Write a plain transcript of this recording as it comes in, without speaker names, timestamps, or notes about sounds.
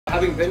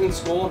Having been in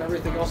school and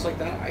everything else like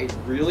that, I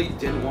really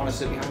didn't want to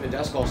sit behind a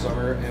desk all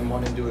summer and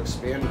wanted to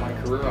expand my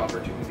career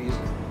opportunities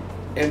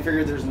and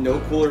figured there's no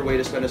cooler way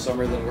to spend a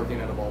summer than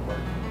working at a ballpark.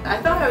 I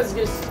thought I was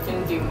just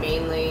going to do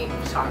mainly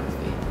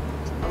photography.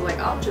 I was like,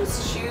 I'll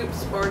just shoot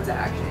sports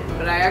action,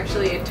 but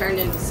it turned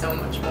into so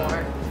much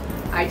more.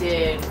 I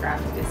did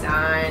graphic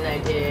design, I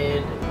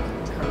did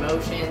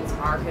promotions,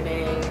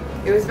 marketing.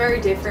 It was very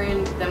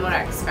different than what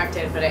I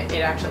expected, but it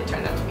actually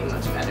turned out to be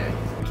much better.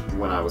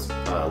 When I was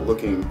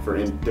looking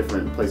for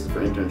different places for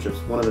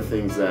internships, one of the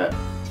things that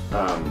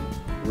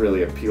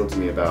really appealed to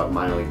me about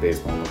minor league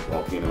baseball and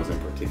Volcanoes in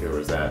particular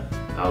was that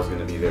I was going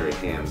to be very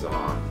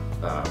hands-on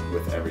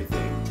with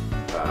everything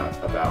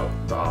about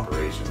the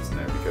operations in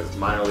there, because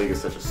minor league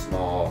is such a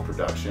small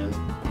production.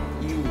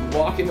 You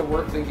walk into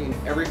work thinking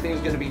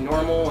everything's going to be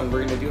normal and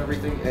we're going to do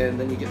everything, and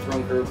then you get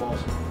thrown curveballs.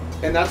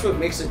 And that's what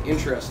makes it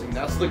interesting.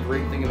 That's the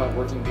great thing about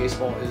working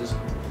baseball is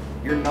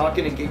you're not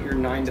going to get your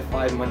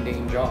 9-to-5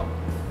 mundane job.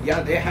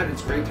 Yeah, they had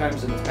its great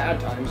times and its bad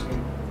times. I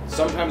mean,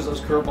 sometimes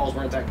those curveballs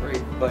weren't that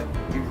great, but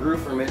you grew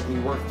from it and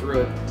you worked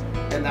through it.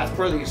 And that's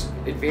part of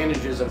the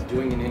advantages of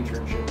doing an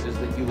internship, is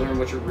that you learn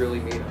what you're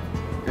really made of.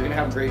 You're going to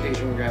have great days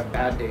and you're going to have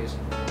bad days.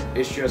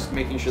 It's just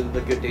making sure that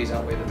the good days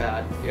outweigh the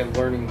bad and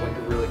learning what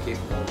you're really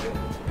capable of doing.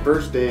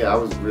 First day, I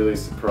was really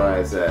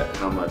surprised at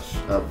how much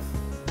of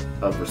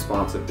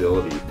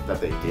responsibility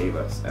that they gave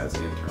us as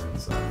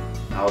interns.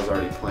 I was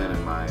already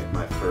planning my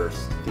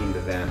first themed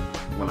event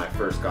when I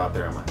first got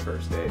there on my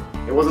first day.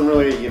 It wasn't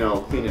really,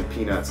 cleaning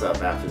peanuts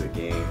up after the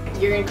game.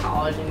 You're in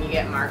college and you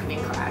get marketing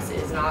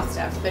classes and all that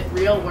stuff, but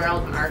real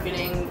world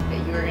marketing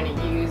that you were going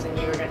to use and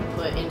you were going to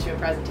put into a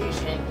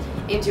presentation,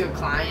 into a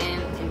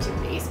client, into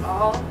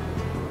baseball,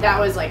 that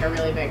was like a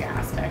really big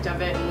aspect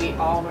of it, and we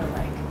all were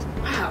like,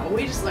 wow,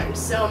 we just learned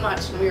so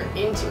much and we were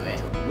into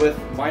it. With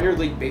minor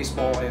league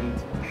baseball and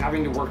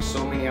having to work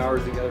so many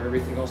hours together,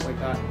 everything else like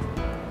that,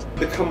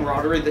 the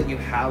camaraderie that you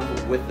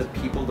have with the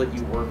people that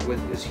you work with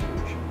is huge.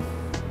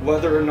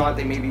 Whether or not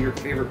they may be your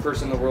favorite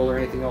person in the world or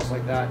anything else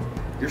like that,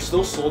 you're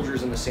still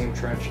soldiers in the same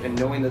trench, and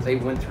knowing that they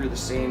went through the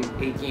same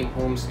 8-game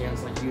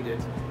homestands like you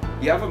did,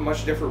 you have a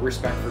much different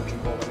respect for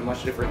people and a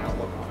much different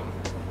outlook on them.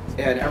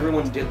 And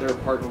everyone did their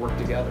part and worked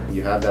together.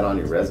 You have that on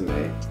your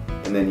resume,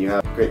 and then you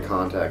have great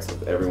contacts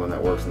with everyone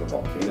that works in the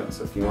Volcano.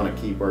 So if you want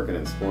to keep working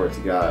in sports,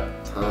 you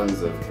got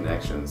tons of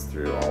connections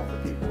through all the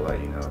people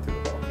that you know through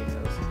the Volcanoes.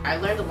 I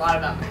learned a lot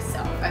about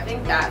myself. I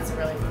think that's a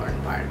really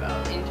important part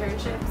about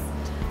internships.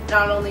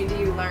 Not only do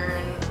you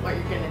learn what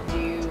you're going to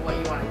do, what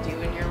you want to do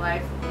in your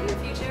life in the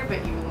future,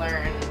 but you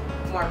learn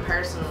more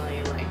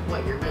personally like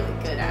what you're really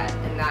good at,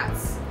 and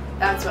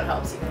that's what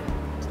helps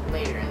you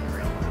later in the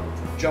real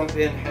world. Jump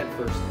in head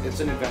first. It's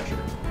an adventure.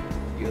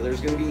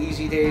 There's going to be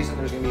easy days and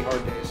there's going to be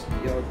hard days.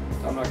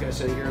 I'm not going to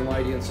sit here and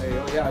lie to you and say,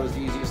 oh yeah, it was the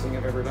easiest thing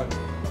I've ever done.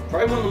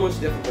 Probably one of the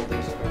most difficult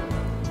things I've ever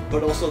done,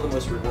 but also the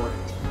most rewarding.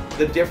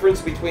 The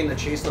difference between the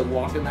Chase that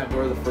walked in that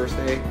door the first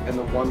day and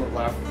the one that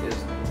left is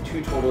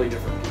two totally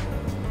different people.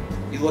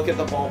 You look at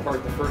the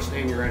ballpark the first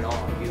day and you're in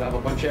awe. You have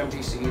a bunch of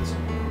empty seats,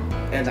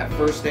 and that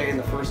first day in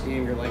the first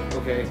game you're like,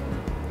 okay,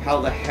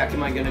 how the heck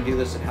am I going to do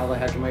this and how the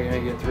heck am I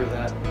going to get through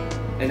that?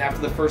 And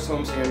after the first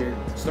homestand,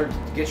 you start to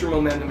get your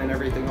momentum and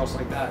everything else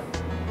like that.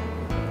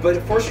 But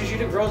it forces you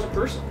to grow as a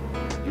person.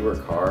 You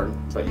work hard,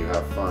 but you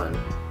have fun,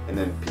 and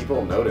then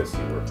people notice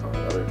you work hard.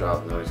 Other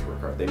jobs notice you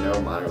work hard. They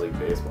know minor league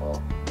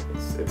baseball.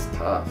 It's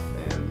tough,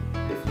 and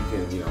if you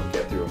can,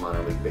 get through a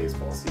minor league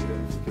baseball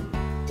season, if you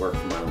can work for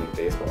a minor league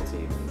baseball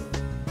team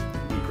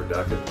and be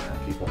productive in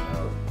that, people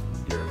know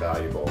you're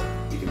valuable.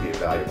 You can be a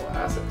valuable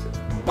asset to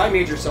them. My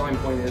major selling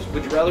point is,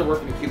 would you rather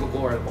work in a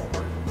cubicle or at a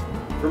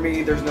ballpark? For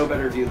me, there's no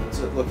better view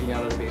than looking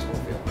out at a baseball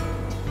field.